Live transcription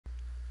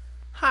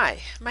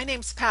Hi, my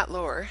name's Pat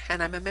Lohr,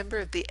 and I'm a member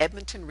of the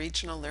Edmonton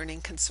Regional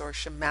Learning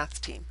Consortium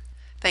math team.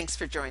 Thanks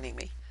for joining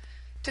me.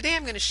 Today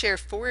I'm going to share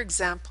 4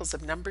 examples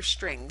of number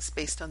strings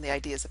based on the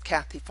ideas of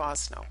Cathy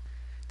Fosnot.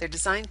 They're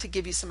designed to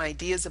give you some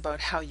ideas about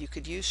how you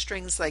could use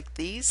strings like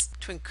these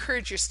to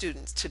encourage your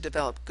students to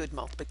develop good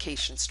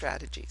multiplication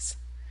strategies.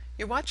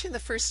 You're watching the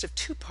first of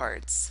 2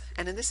 parts,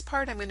 and in this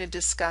part I'm going to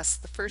discuss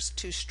the first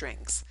 2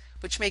 strings,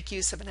 which make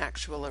use of an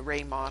actual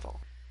array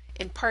model.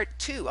 In part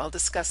 2, I'll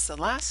discuss the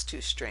last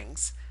 2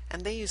 strings,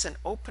 and they use an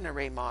open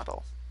array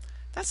model.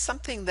 That's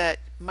something that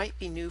might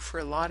be new for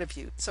a lot of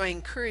you, so I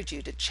encourage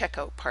you to check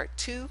out part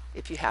 2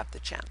 if you have the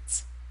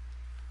chance.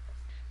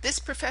 This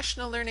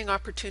professional learning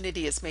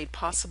opportunity is made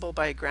possible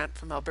by a grant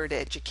from Alberta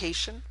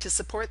Education to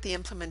support the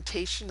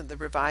implementation of the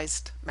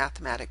revised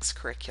mathematics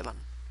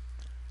curriculum.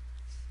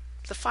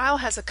 The file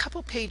has a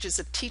couple pages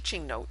of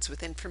teaching notes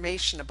with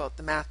information about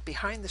the math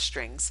behind the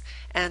strings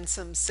and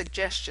some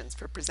suggestions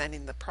for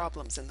presenting the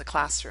problems in the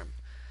classroom.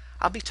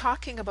 I'll be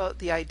talking about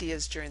the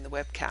ideas during the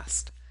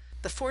webcast.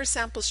 The 4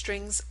 sample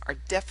strings are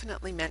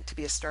definitely meant to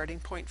be a starting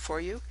point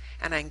for you,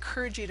 and I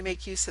encourage you to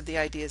make use of the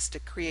ideas to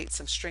create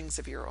some strings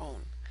of your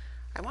own.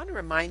 I want to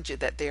remind you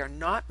that they are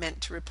not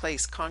meant to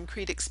replace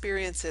concrete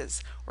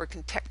experiences or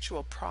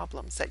contextual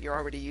problems that you're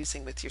already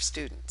using with your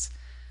students.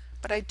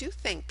 But I do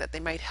think that they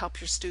might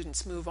help your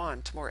students move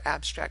on to more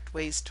abstract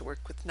ways to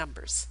work with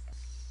numbers.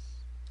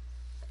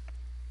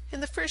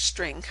 In the first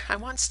string, I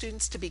want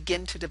students to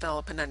begin to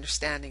develop an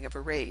understanding of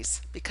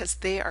arrays because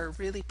they are a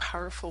really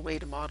powerful way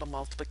to model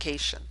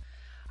multiplication.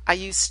 I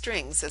use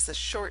strings as a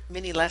short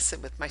mini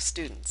lesson with my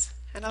students,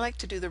 and I like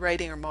to do the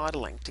writing or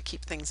modeling to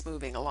keep things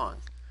moving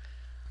along.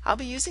 I'll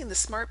be using the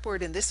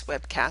smartboard in this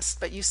webcast,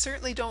 but you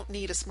certainly don't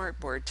need a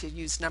smartboard to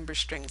use number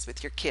strings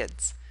with your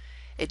kids.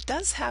 It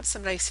does have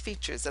some nice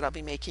features that I'll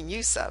be making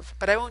use of,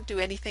 but I won't do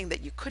anything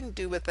that you couldn't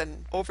do with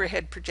an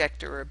overhead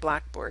projector or a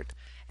blackboard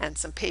and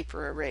some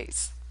paper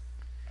arrays.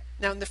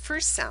 Now in the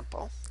first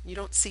sample, you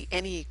don't see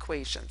any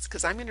equations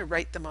because I'm going to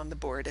write them on the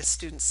board as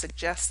students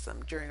suggest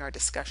them during our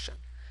discussion.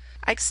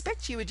 I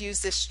expect you would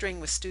use this string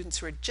with students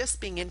who are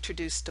just being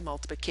introduced to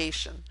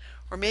multiplication,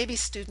 or maybe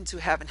students who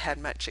haven't had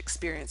much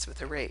experience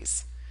with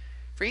arrays.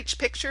 For each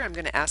picture, I'm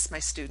going to ask my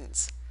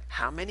students,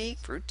 how many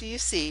fruit do you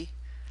see?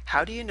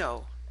 How do you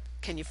know?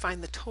 Can you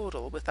find the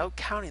total without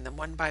counting them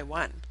one by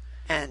one?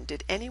 And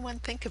did anyone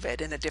think of it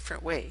in a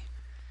different way?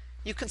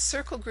 You can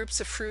circle groups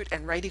of fruit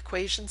and write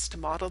equations to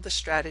model the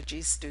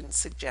strategies students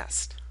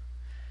suggest.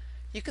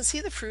 You can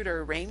see the fruit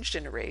are arranged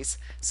in arrays,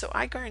 so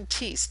I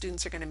guarantee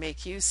students are going to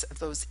make use of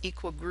those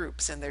equal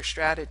groups in their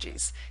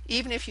strategies,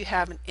 even if you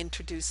haven't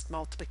introduced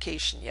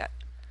multiplication yet.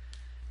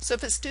 So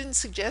if a student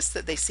suggests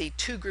that they see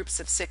 2 groups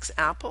of 6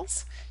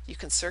 apples, you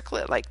can circle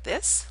it like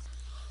this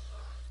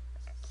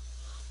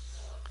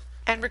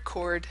and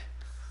record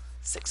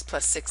 6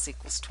 plus 6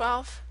 equals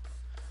 12,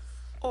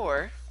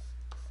 or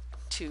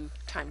 2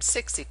 times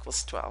 6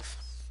 equals 12,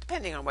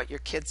 depending on what your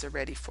kids are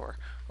ready for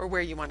or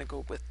where you want to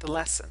go with the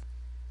lesson.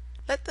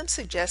 Let them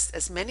suggest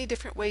as many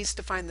different ways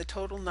to find the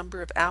total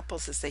number of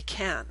apples as they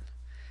can.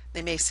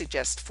 They may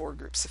suggest 4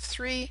 groups of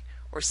 3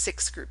 or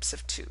 6 groups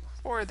of 2,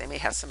 or they may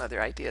have some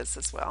other ideas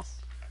as well.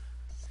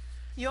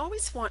 You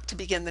always want to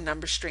begin the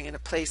number string in a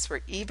place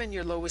where even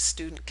your lowest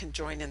student can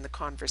join in the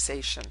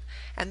conversation,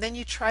 and then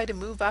you try to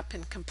move up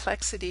in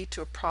complexity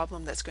to a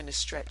problem that's going to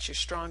stretch your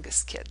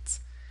strongest kids.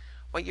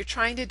 What you're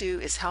trying to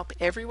do is help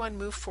everyone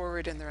move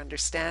forward in their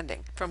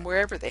understanding from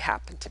wherever they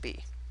happen to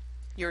be.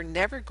 You're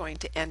never going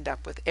to end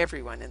up with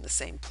everyone in the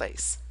same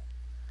place.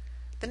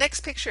 The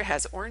next picture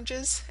has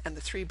oranges, and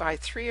the 3 by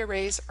 3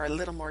 arrays are a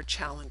little more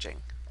challenging.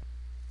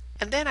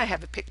 And then I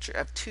have a picture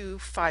of 2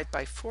 5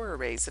 by 4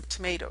 arrays of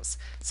tomatoes.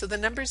 So the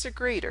numbers are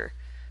greater,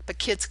 but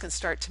kids can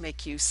start to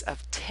make use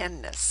of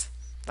tenness,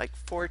 like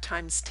 4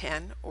 times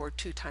 10 or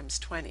 2 times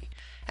 20.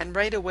 And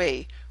right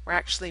away, we're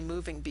actually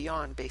moving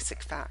beyond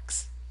basic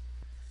facts.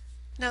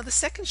 Now the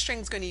second string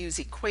is going to use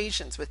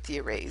equations with the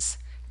arrays.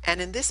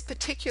 And in this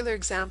particular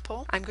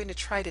example, I'm going to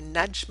try to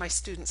nudge my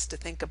students to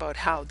think about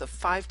how the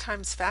 5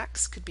 times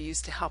facts could be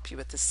used to help you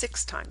with the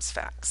 6 times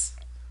facts.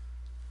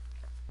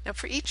 Now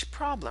for each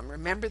problem,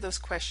 remember those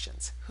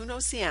questions. Who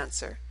knows the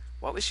answer?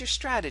 What was your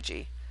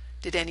strategy?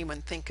 Did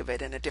anyone think of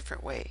it in a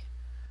different way?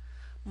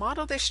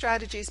 Model their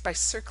strategies by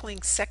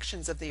circling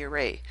sections of the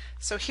array.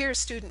 So here a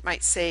student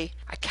might say,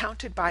 I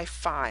counted by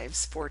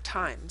 5s 4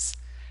 times,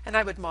 and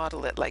I would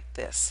model it like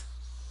this.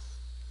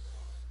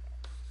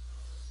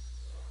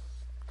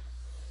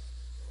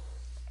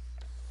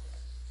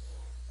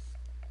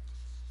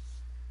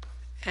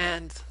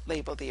 And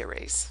label the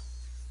arrays.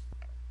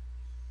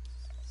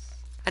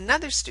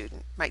 Another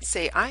student might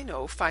say, I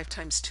know 5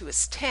 times 2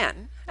 is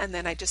 10, and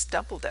then I just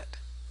doubled it.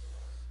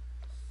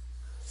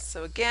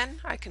 So again,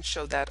 I can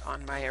show that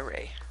on my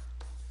array.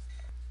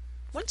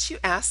 Once you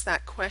ask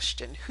that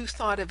question, who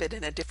thought of it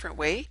in a different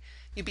way,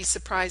 you'd be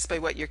surprised by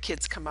what your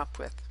kids come up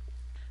with.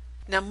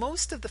 Now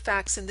most of the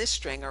facts in this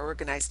string are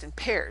organized in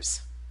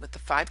pairs, with the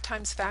 5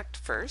 times fact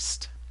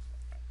first,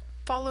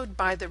 followed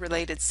by the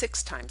related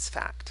 6 times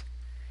fact.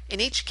 In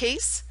each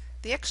case,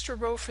 The extra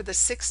row for the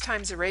 6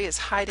 times array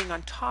is hiding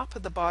on top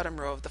of the bottom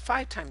row of the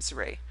 5 times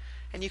array,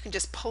 and you can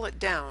just pull it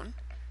down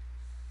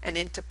and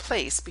into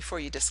place before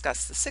you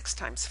discuss the 6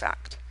 times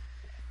fact.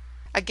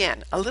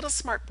 Again, a little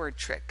smartboard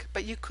trick,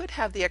 but you could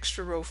have the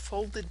extra row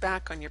folded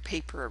back on your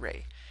paper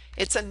array.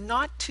 It's a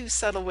not too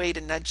subtle way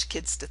to nudge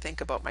kids to think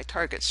about my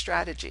target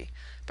strategy,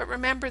 but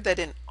remember that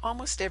in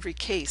almost every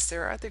case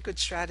there are other good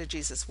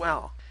strategies as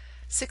well.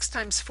 6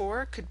 times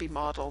 4 could be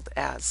modeled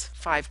as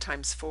 5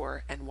 times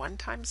 4 and 1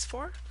 times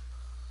 4.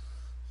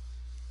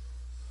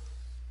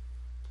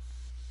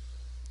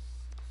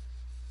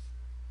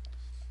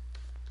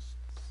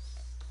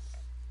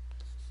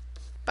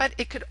 But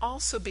it could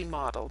also be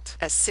modeled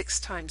as 6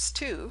 times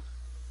 2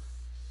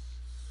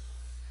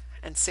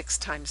 and 6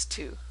 times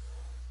 2.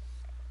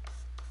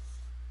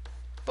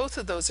 Both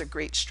of those are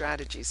great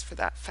strategies for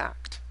that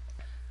fact.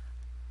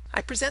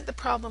 I present the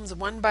problems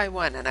one by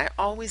one, and I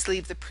always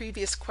leave the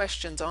previous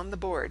questions on the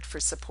board for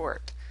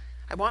support.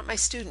 I want my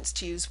students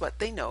to use what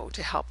they know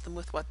to help them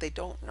with what they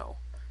don't know.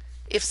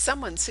 If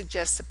someone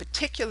suggests a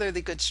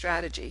particularly good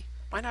strategy,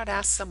 why not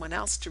ask someone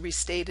else to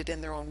restate it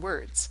in their own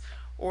words?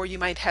 Or you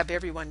might have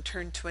everyone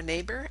turn to a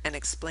neighbor and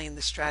explain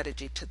the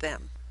strategy to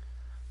them.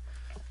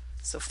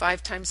 So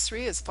 5 times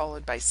 3 is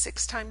followed by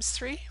 6 times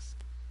 3,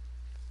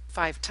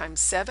 5 times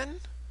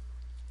 7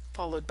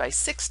 followed by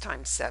 6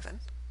 times 7,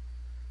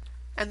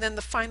 and then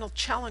the final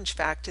challenge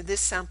fact in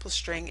this sample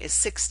string is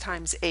 6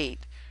 times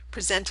 8,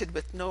 presented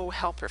with no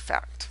helper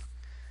fact.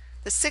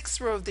 The 6th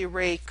row of the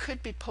array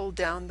could be pulled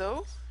down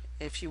though,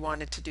 if you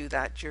wanted to do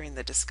that during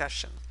the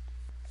discussion.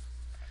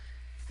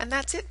 And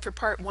that's it for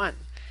part 1.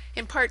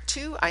 In part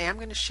 2, I am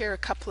going to share a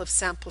couple of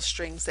sample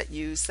strings that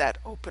use that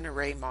open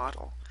array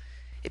model.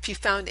 If you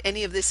found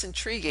any of this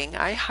intriguing,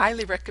 I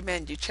highly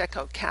recommend you check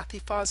out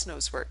Cathy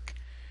Fosnot's work.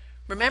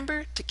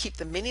 Remember to keep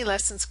the mini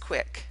lessons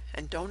quick,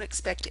 and don't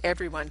expect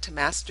everyone to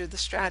master the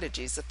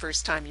strategies the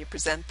first time you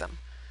present them.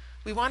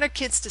 We want our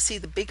kids to see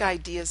the big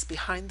ideas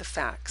behind the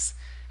facts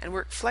and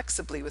work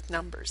flexibly with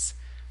numbers.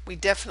 We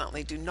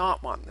definitely do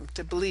not want them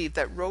to believe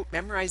that rote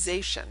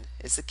memorization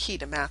is the key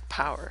to math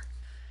power.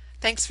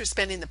 Thanks for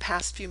spending the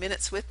past few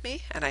minutes with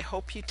me, and I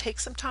hope you take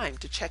some time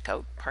to check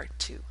out part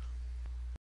 2.